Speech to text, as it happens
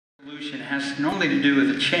Resolution has normally to do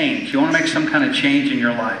with a change. You want to make some kind of change in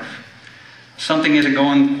your life. Something isn't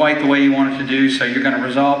going quite the way you want it to do, so you're going to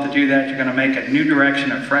resolve to do that. You're going to make a new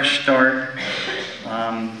direction, a fresh start.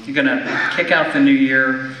 You're going to kick out the new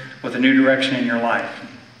year with a new direction in your life.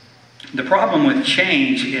 The problem with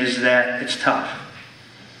change is that it's tough.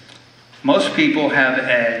 Most people have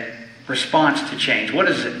a response to change. What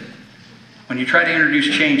is it? When you try to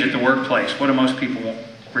introduce change at the workplace, what do most people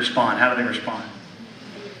respond? How do they respond?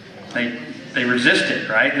 They resist it,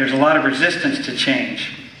 right? There's a lot of resistance to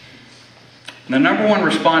change. And the number one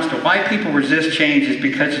response to why people resist change is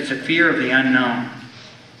because it's a fear of the unknown.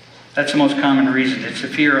 That's the most common reason. It's a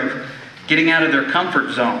fear of getting out of their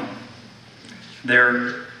comfort zone,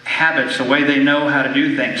 their habits, the way they know how to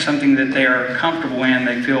do things, something that they are comfortable in,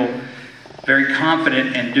 they feel very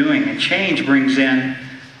confident in doing. And change brings in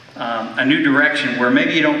a new direction where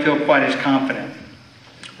maybe you don't feel quite as confident.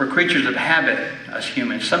 We're creatures of habit, us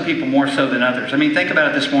humans. Some people more so than others. I mean, think about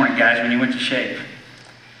it this morning, guys, when you went to shave.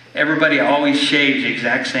 Everybody always shaves the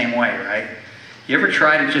exact same way, right? You ever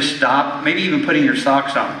try to just stop, maybe even putting your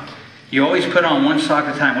socks on? You always put on one sock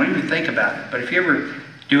at a time. What do you even think about it? But if you ever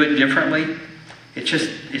do it differently, it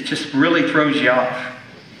just really throws you off.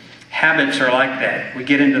 Habits are like that. We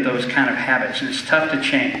get into those kind of habits, and it's tough to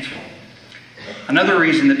change. Another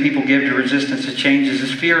reason that people give to resistance to change is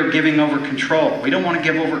this fear of giving over control. We don't want to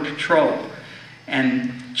give over control.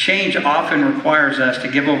 And change often requires us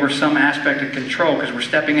to give over some aspect of control because we're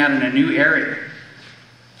stepping out in a new area,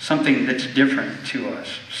 something that's different to us.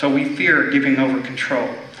 So we fear giving over control.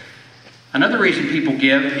 Another reason people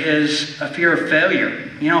give is a fear of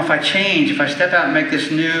failure. You know, if I change, if I step out and make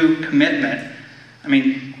this new commitment, I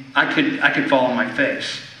mean, I could fall on my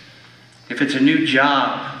face. If it's a new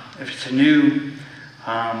job, if it's a new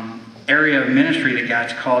area of ministry that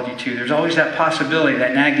God's called you to, there's always that possibility,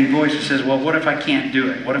 that nagging voice that says, well, what if I can't do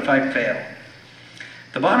it? What if I fail?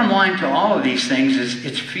 The bottom line to all of these things is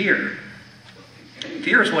it's fear.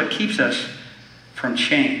 Fear is what keeps us from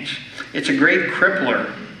change. It's a great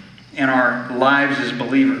crippler in our lives as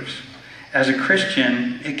believers. As a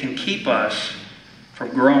Christian, it can keep us from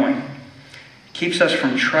growing. It keeps us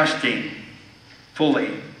from trusting fully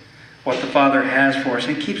what the Father has for us.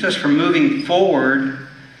 It keeps us from moving forward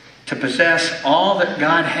to possess all that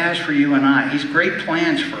God has for you and I. He's great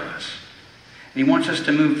plans for us. And He wants us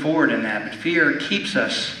to move forward in that. But fear keeps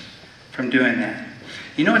us from doing that.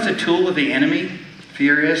 You know, it's a tool of the enemy,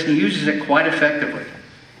 fear is. He uses it quite effectively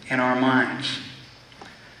in our minds.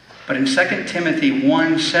 But in 2 Timothy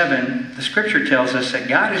 1:7, the Scripture tells us that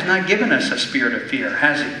God has not given us a spirit of fear,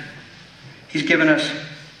 has He? He's given us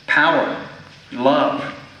power,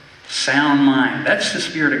 love, sound mind. That's the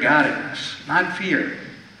Spirit of God in us, not fear.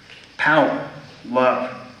 Power,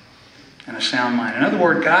 love, and a sound mind. In other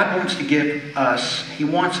words, God wants to give us, He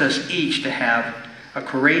wants us each to have a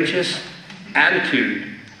courageous attitude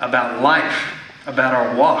about life, about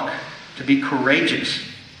our walk, to be courageous,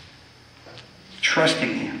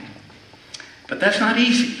 trusting Him. But that's not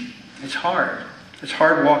easy. It's hard. It's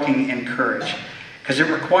hard walking in courage because it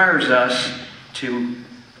requires us to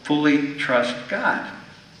fully trust God.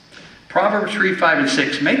 Proverbs 3, 5, and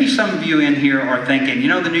 6. Maybe some of you in here are thinking, you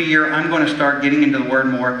know, the new year, I'm going to start getting into the Word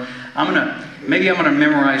more. Maybe I'm going to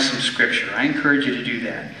memorize some Scripture. I encourage you to do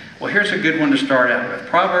that. Well, here's a good one to start out with.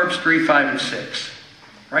 Proverbs 3, 5, and 6.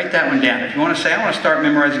 Write that one down. If you want to say, I want to start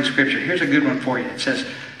memorizing Scripture, here's a good one for you. It says,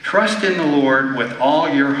 trust in the Lord with all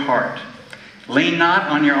your heart. Lean not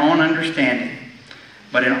on your own understanding,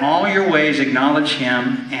 but in all your ways acknowledge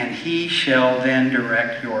Him, and He shall then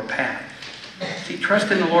direct your path. See,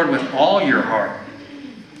 trust in the Lord with all your heart.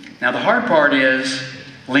 Now, the hard part is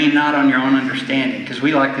lean not on your own understanding, because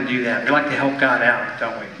we like to do that. We like to help God out,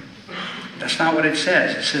 don't we? That's not what it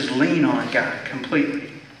says. It says lean on God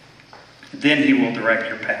completely. Then He will direct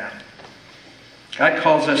your path. God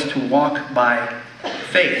calls us to walk by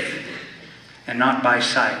faith and not by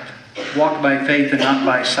sight. Walk by faith and not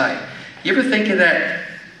by sight. You ever think of that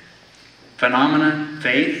phenomenon,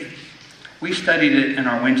 faith? We studied it in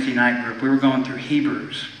our Wednesday night group. We were going through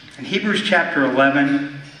Hebrews. And Hebrews chapter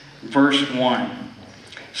 11, verse 1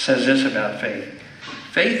 says this about faith.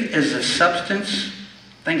 Faith is the substance,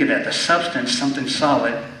 think of that, the substance, something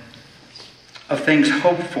solid, of things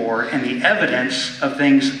hoped for and the evidence of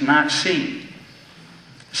things not seen.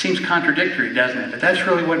 It seems contradictory, doesn't it? But that's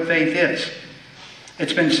really what faith is.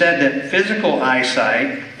 It's been said that physical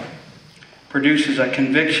eyesight produces a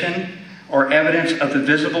conviction or evidence of the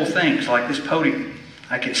visible things, like this podium.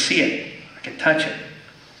 I can see it. I can touch it.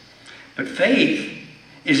 But faith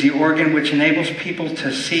is the organ which enables people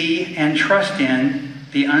to see and trust in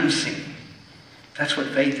the unseen. That's what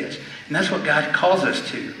faith is. And that's what God calls us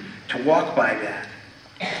to to walk by that.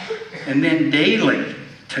 And then daily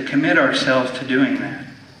to commit ourselves to doing that.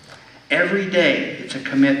 Every day it's a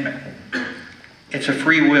commitment. It's a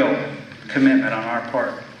free will commitment on our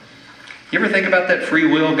part. You ever think about that free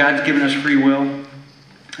will? God's given us free will.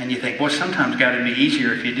 And you think, well, sometimes God, it'd be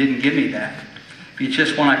easier if you didn't give me that. If you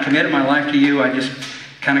just, when I committed my life to you, I just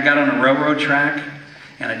kind of got on a railroad track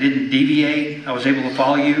and I didn't deviate. I was able to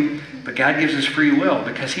follow you. But God gives us free will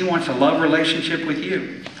because He wants a love relationship with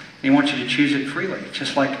you. He wants you to choose it freely,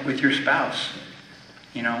 just like with your spouse.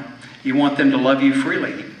 You know, you want them to love you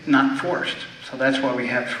freely, not forced. So that's why we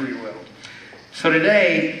have free will. So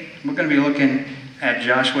today, we're going to be looking at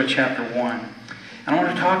Joshua chapter 1. And I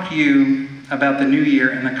want to talk to you about the new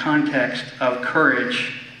year in the context of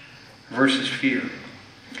courage versus fear.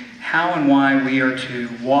 How and why we are to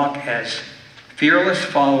walk as fearless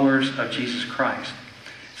followers of Jesus Christ.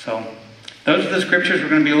 So, those are the scriptures we're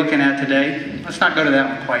going to be looking at today. Let's not go to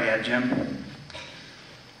that one quite yet, Jim.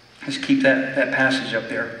 Let's keep that passage up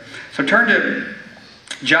there. So turn to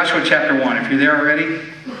Joshua chapter 1. If you're there already,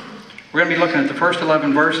 we're going to be looking at the first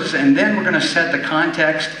 11 verses, and then we're going to set the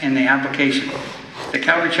context and the application. At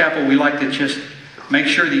Calvary Chapel, we like to just make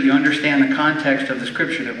sure that you understand the context of the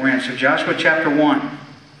scripture that we're in. So Joshua chapter 1.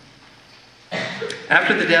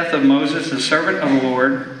 After the death of Moses, the servant of the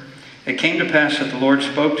Lord, it came to pass that the Lord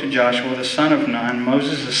spoke to Joshua, the son of Nun,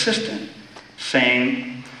 Moses' assistant,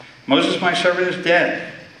 saying, Moses, my servant, is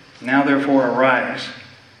dead. Now therefore arise,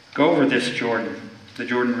 go over this Jordan, the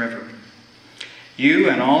Jordan River, you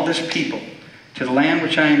and all this people, to the land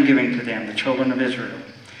which I am giving to them, the children of Israel.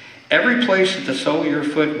 Every place that the sole of your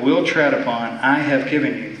foot will tread upon, I have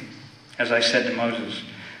given you, as I said to Moses.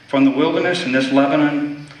 From the wilderness and this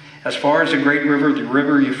Lebanon, as far as the great river, the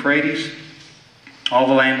river Euphrates, all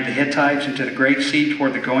the land of the Hittites, and to the great sea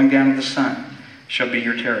toward the going down of the sun, shall be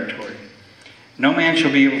your territory. No man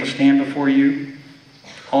shall be able to stand before you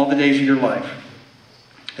all the days of your life.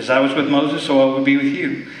 As I was with Moses, so I will be with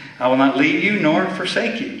you. I will not leave you nor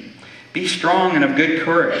forsake you. Be strong and of good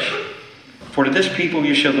courage. For to this people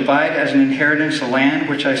you shall divide as an inheritance the land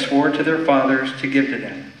which I swore to their fathers to give to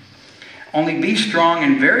them. Only be strong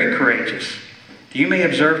and very courageous, that you may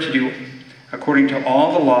observe to do according to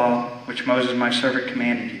all the law which Moses my servant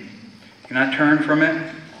commanded you. Do not turn from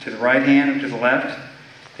it to the right hand or to the left,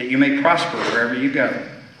 that you may prosper wherever you go.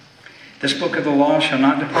 This book of the law shall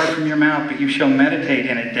not depart from your mouth, but you shall meditate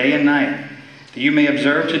in it day and night, that you may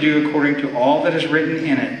observe to do according to all that is written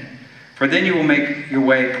in it. For then you will make your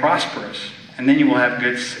way prosperous, and then you will have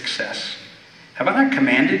good success. Have I not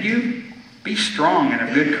commanded you? Be strong and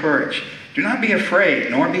of good courage. Do not be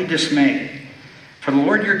afraid, nor be dismayed. For the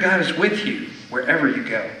Lord your God is with you wherever you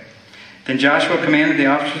go. Then Joshua commanded the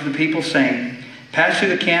officers of the people, saying, Pass through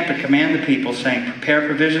the camp and command the people, saying, Prepare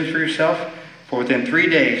provisions for yourself, for within 3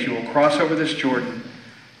 days you will cross over this Jordan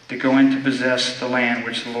to go in to possess the land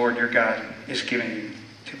which the Lord your God is giving you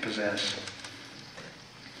to possess.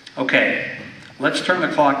 Okay, let's turn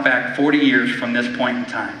the clock back 40 years from this point in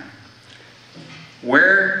time.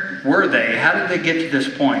 Where were they? How did they get to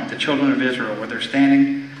this point, the children of Israel, where they're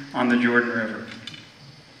standing on the Jordan River?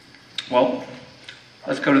 Well,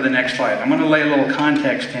 let's go to the next slide. I'm going to lay a little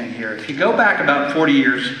context in here. If you go back about 40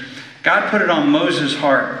 years, God put it on Moses'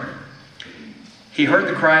 heart. He heard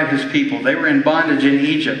the cry of his people. They were in bondage in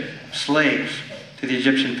Egypt, slaves to the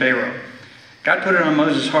Egyptian Pharaoh. God put it on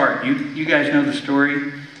Moses' heart. You guys know the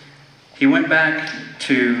story. He went back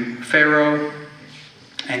to Pharaoh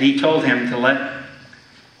and he told him to let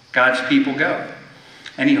God's people go.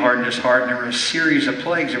 And he hardened his heart, and there were a series of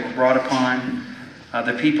plagues that were brought upon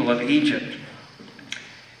the people of Egypt.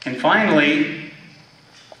 And finally,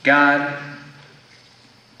 God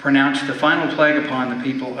pronounced the final plague upon the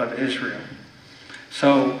people of Israel.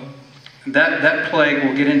 So that plague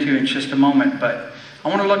we'll get into in just a moment, but I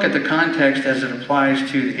want to look at the context as it applies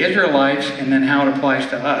to the Israelites and then how it applies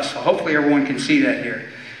to us. So hopefully everyone can see that here.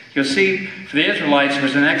 You'll see for the Israelites there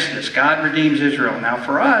was an exodus. God redeems Israel. Now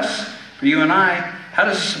for us, for you and I, how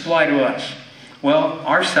does this apply to us? Well,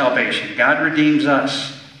 our salvation. God redeems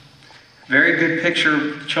us. Very good picture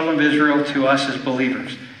of the children of Israel to us as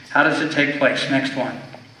believers. How does it take place? Next one.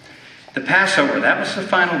 The Passover. That was the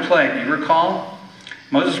final plague. You recall?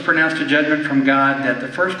 Moses pronounced a judgment from God that the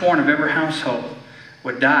firstborn of every household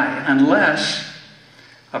would die unless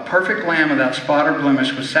a perfect lamb without spot or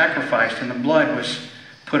blemish was sacrificed and the blood was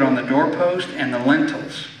put on the doorpost and the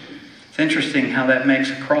lintels. It's interesting how that makes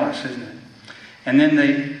a cross, isn't it? And then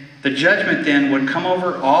the judgment then would come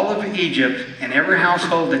over all of Egypt, and every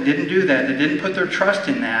household that didn't do that didn't put their trust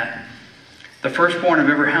in that, the firstborn of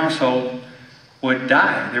every household would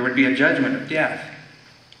die. There would be a judgment of death.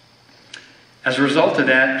 As a result of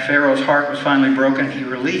that, Pharaoh's heart was finally broken. He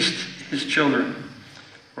released his children,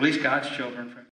 released God's children from